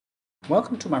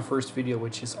Welcome to my first video,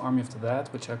 which is Army of the Dead,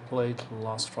 which I played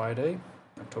last Friday,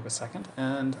 October 2nd,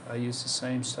 and I used the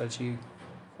same strategy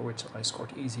for which I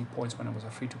scored easy points when I was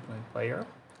a free-to-play player.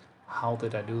 How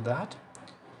did I do that?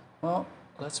 Well,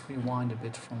 let's rewind a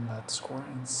bit from that score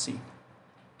and see.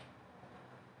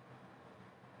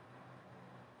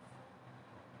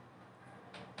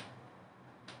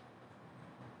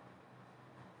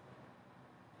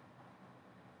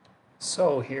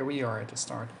 So here we are at the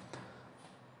start.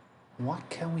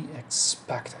 What can we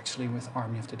expect actually with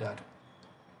Army of the Dead?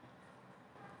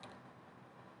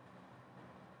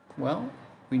 Well,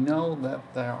 we know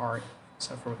that there are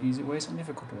several easy ways and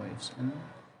difficult ways, and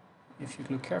if you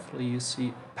look carefully you see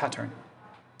a pattern.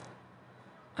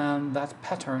 And that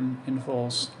pattern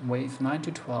involves wave 9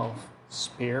 to 12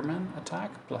 spearmen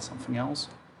attack plus something else,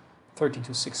 30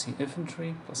 to 60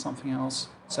 infantry plus something else,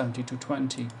 70 to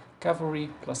 20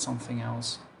 cavalry plus something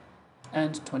else,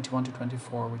 and 21 to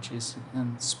 24, which is a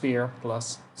spear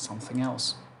plus something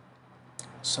else.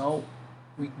 So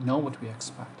we know what we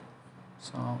expect.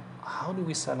 So how do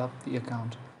we set up the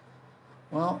account?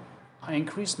 Well, I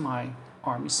increased my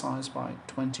army size by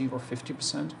 20 or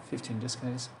 50%, 50 in this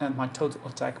case, and my total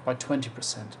attack by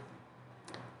 20%.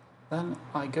 Then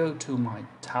I go to my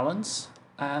talents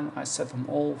and I set them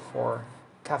all for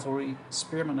cavalry,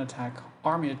 spearman attack,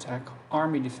 army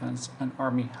defense, and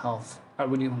army health. I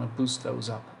really want to boost those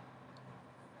up.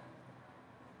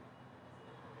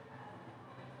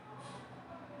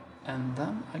 And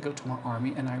then I go to my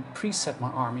army and I preset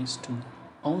my armies to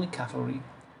only cavalry,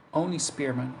 only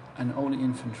spearmen, and only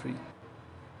infantry.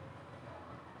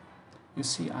 You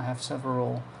see, I have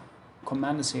several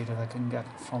commanders here that I can get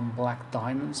from Black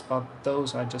Diamonds, but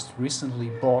those I just recently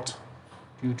bought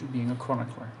due to being a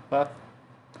chronicler. But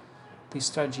the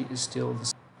strategy is still the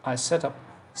same. I set up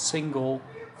single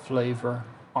flavor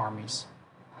armies.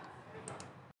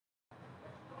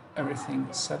 Everything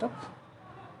set up?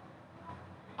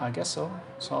 I guess so.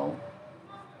 So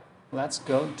let's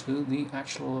go to the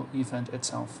actual event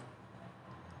itself.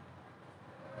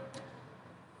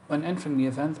 When entering the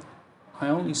event, I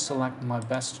only select my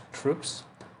best troops,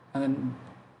 and then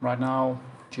right now,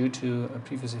 due to a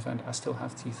previous event, I still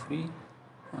have T3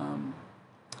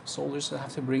 soldiers that I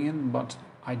have to bring in, but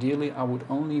ideally I would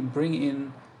only bring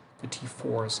in the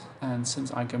T4s, and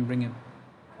since I can bring in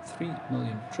 3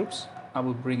 million troops, I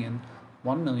would bring in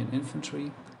 1 million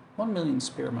infantry, 1 million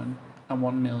spearmen, and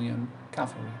 1 million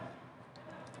cavalry.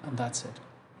 And that's it.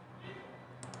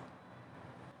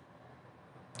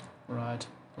 Right,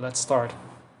 let's start.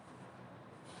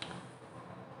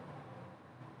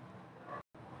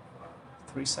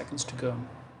 Three seconds to go.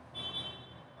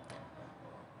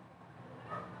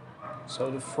 So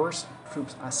the first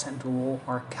troops I send to war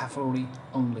are cavalry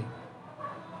only.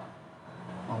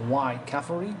 Why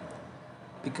cavalry?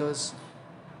 Because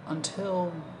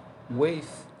until wave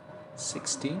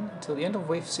 16, till the end of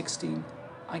wave 16,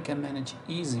 I can manage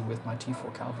easy with my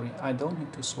T4 cavalry. I don't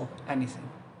need to swap anything.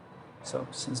 So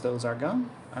since those are gone,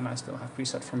 and I still have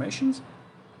preset formations,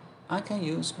 I can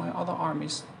use my other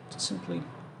armies to simply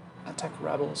attack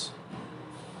rebels,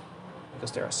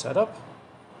 because they are set up,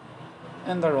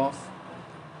 and they're off.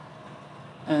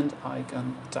 And I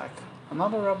can attack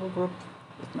another rebel group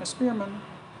with my spearmen.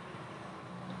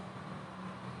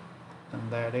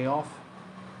 And there they off.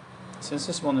 Since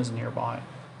this one is nearby,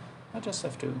 I just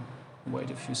have to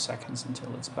wait a few seconds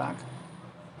until it's back.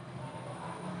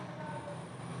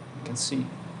 You can see,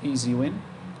 easy win.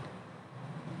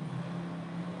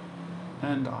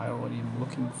 And I already am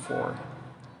looking for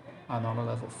another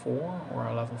level 4 or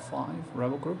a level 5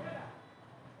 rebel group.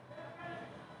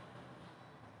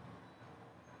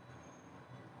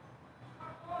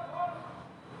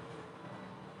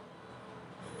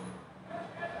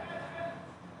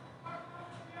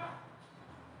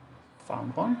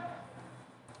 Found one.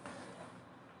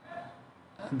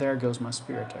 And there goes my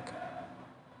spear attack.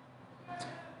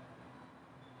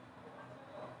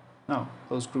 Now,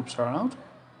 those groups are out.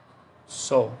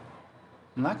 So,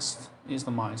 next is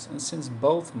the mines. And since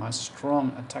both my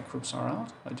strong attack groups are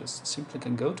out, I just simply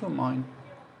can go to a mine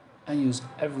and use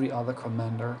every other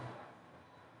commander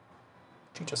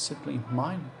to just simply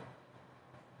mine.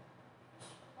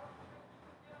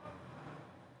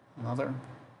 Another.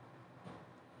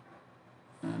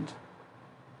 And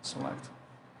select.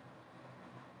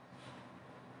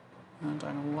 And I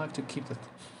don't like to keep it.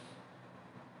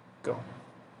 Go.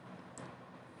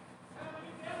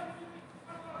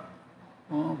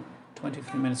 Oh,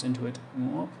 23 minutes into it.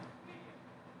 Whoop.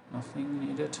 Nothing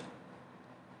needed.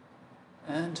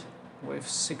 And wave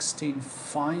 16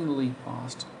 finally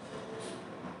passed.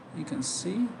 You can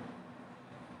see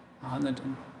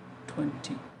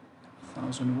 120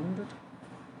 1,000 wounded.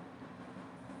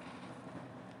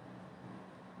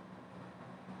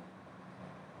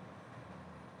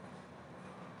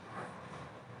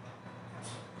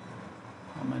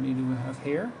 How many do we have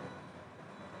here?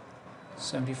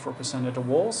 74% at the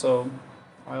wall, so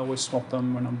I always swap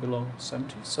them when I'm below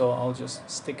 70, so I'll just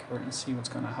stick here and see what's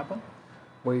going to happen.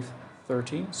 Wave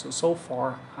 13, so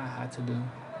far I had to do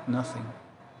nothing.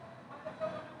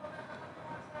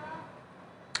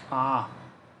 Ah,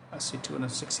 I see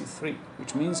 263,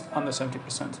 which means under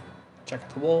 70%.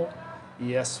 Check the wall,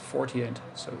 yes, 48,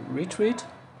 so retreat.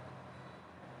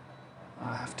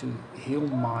 I have to heal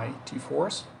my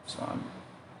T4s, so I'm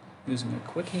using a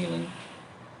quick healing.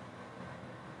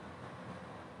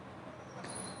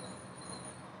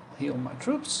 Heal my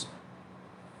troops.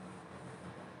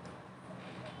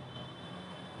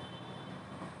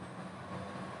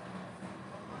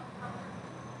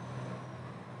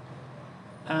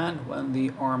 And when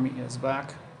the army is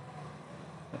back,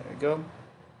 there you go,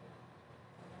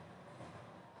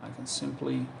 I can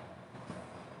simply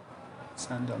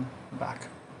send them back.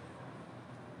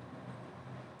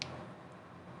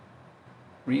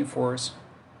 Reinforce,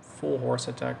 full horse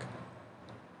attack,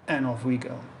 and off we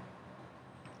go.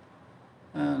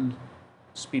 And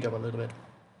speed up a little bit.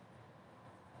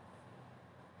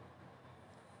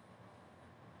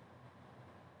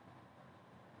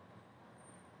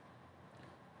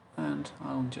 And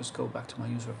I'll just go back to my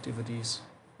usual activities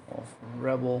of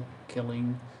rebel,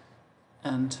 killing,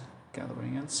 and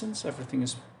gathering. And since everything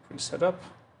is pre-set up,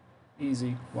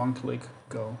 easy, one click,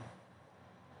 go.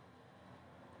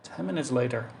 10 minutes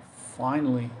later,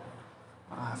 finally,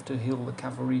 I have to heal the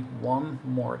cavalry one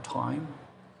more time,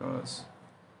 because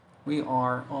we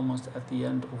are almost at the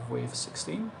end of wave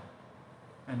 16,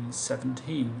 and in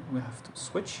 17 we have to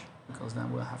switch, because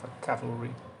then we'll have a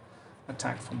cavalry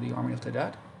attack from the Army of the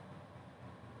Dead.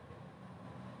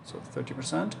 So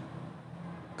 30%,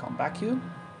 come back you,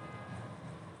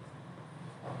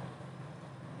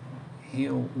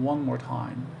 heal one more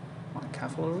time my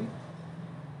cavalry,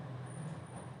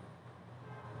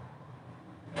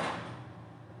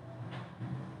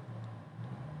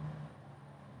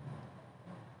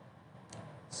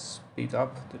 speed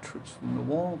up the troops from the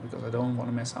wall because I don't want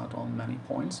to miss out on many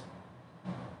points.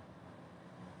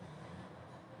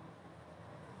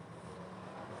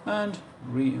 And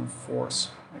reinforce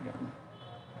again.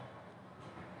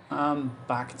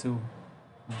 Back to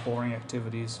boring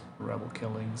activities, rebel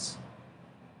killings,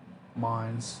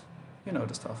 mines, you know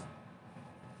the stuff.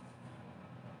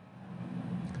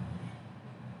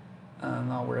 And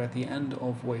now we're at the end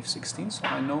of wave 16, so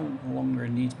I no longer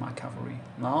need my cavalry.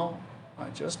 Now I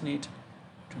just need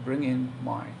to bring in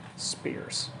my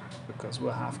spears, because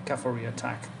we'll have cavalry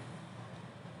attack.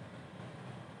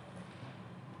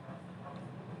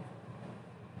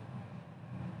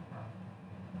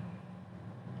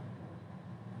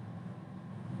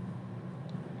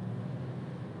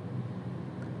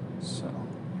 So,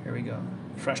 here we go.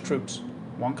 Fresh troops,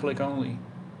 one click only.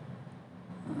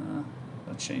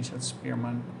 Let's change that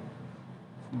spearman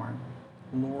from our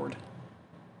lord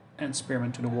and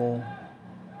spearman to the wall.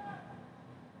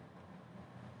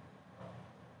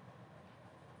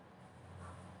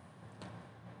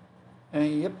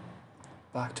 And yep,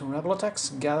 back to rebel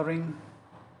attacks, gathering.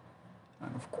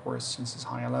 And of course, since it's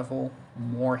higher level,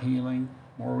 more healing,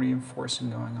 more reinforcing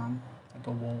going on at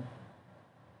the wall.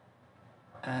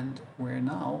 And we're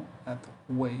now at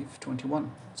wave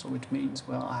 21, so which means,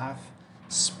 well, I have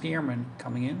spearmen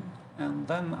coming in, and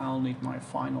then I'll need my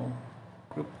final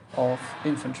group of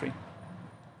infantry.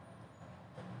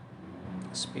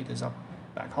 Speed is up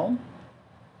back home.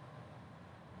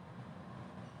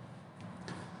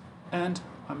 And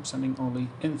I'm sending only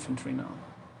infantry now.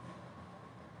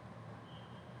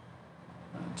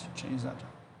 And change that.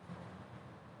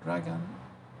 Dragon,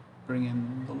 bring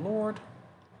in the Lord,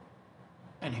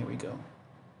 and here we go.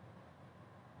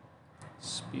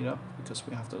 Speed up because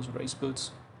we have those race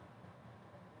boots.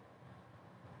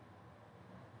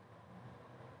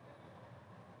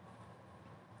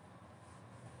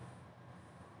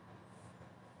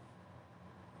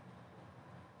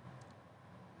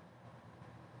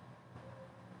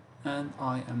 And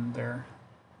I am there,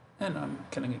 and I'm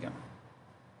killing again.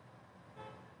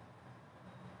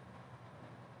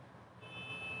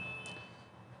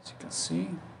 As you can see,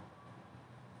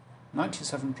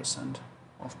 97%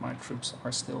 of my troops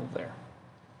are still there.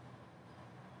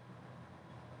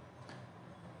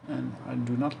 And I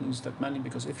do not lose that many,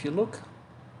 because if you look,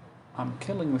 I'm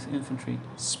killing with infantry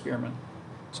spearmen,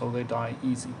 so they die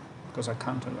easy, because I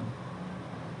counter them.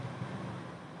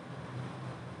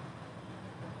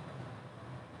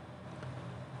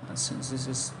 And since this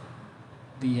is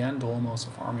the end almost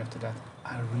of Army of the Dead.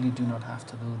 I really do not have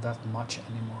to do that much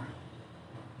anymore.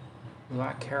 Do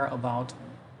I care about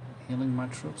healing my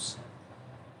troops?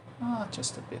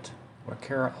 Just a bit. Do I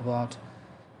care about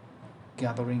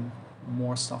gathering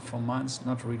more stuff from mines?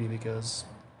 Not really, because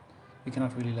you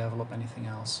cannot really level up anything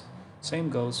else. Same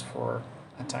goes for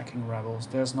attacking rebels.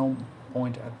 There's no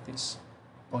point at this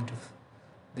point of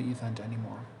the event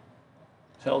anymore.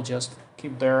 So I'll just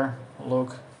keep there,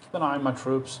 look, keep an eye on my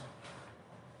troops,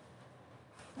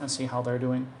 and see how they're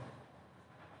doing.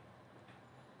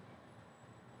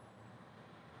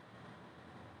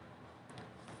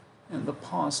 In the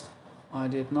past, I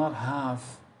did not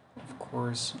have, of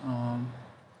course,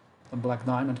 the Black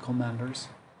Diamond commanders,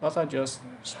 but I just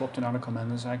swapped in other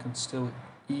commanders. I could still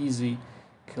easy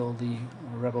kill the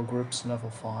rebel groups level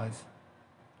 5,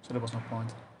 so there was no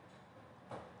point.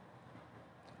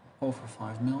 Over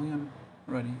 5 million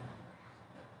ready.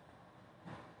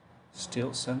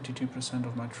 Still 72%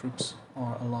 of my troops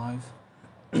are alive.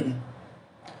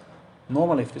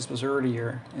 Normally, if this was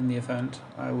earlier in the event,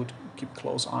 I would keep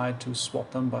close eye to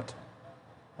swap them, but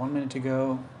 1 minute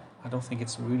ago, I don't think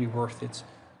it's really worth it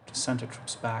to send the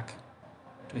troops back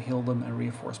to heal them and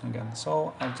reinforce them again.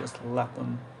 So I just let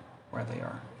them where they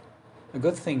are. A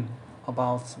good thing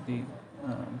about the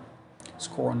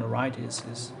score on the right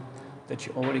is that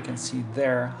you already can see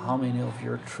there how many of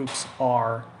your troops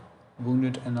are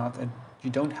wounded and not, and you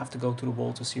don't have to go to the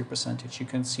wall to see your percentage. You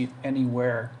can see it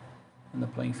anywhere in the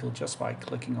playing field just by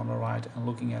clicking on the right and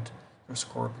looking at your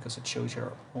score, because it shows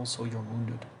you also you're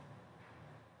wounded.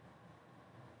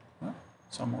 Well,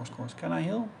 some more scores. Can I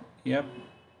heal? Yep,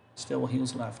 still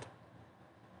heals left.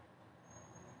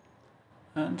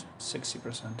 And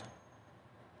 60%.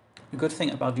 The good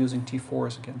thing about using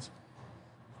T4s against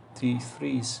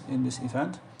T3s in this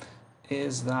event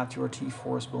is that your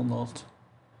T4s will not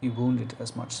be wounded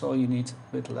as much, so you need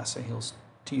a bit lesser heals.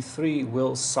 T3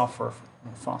 will suffer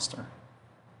faster,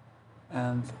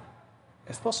 and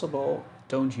if possible,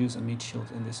 don't use a meat shield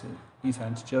in this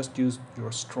event. Just use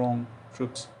your strong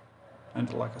troops,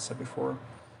 and like I said before,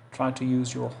 try to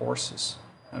use your horses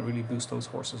and really boost those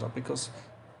horses up, because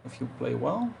if you play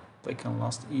well, they can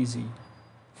last easy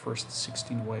first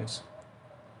 16 waves.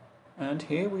 And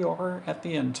here we are at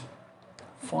the end.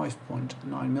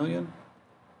 5.9 million,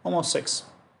 almost 6.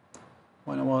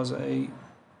 When I was a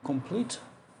complete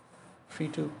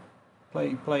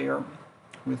free-to-play player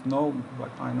with no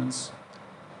Black Diamonds,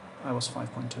 I was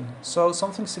 5.2. So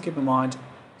some things to keep in mind: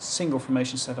 single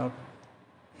formation setup,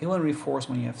 heal and reinforce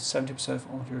when you have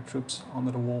 70% of your troops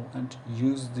under the wall, and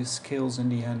use the skills in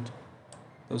the end.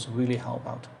 Those really help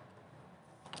out.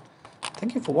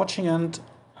 Thank you for watching, and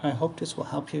I hope this will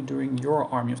help you during your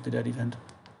Army of the Dead event.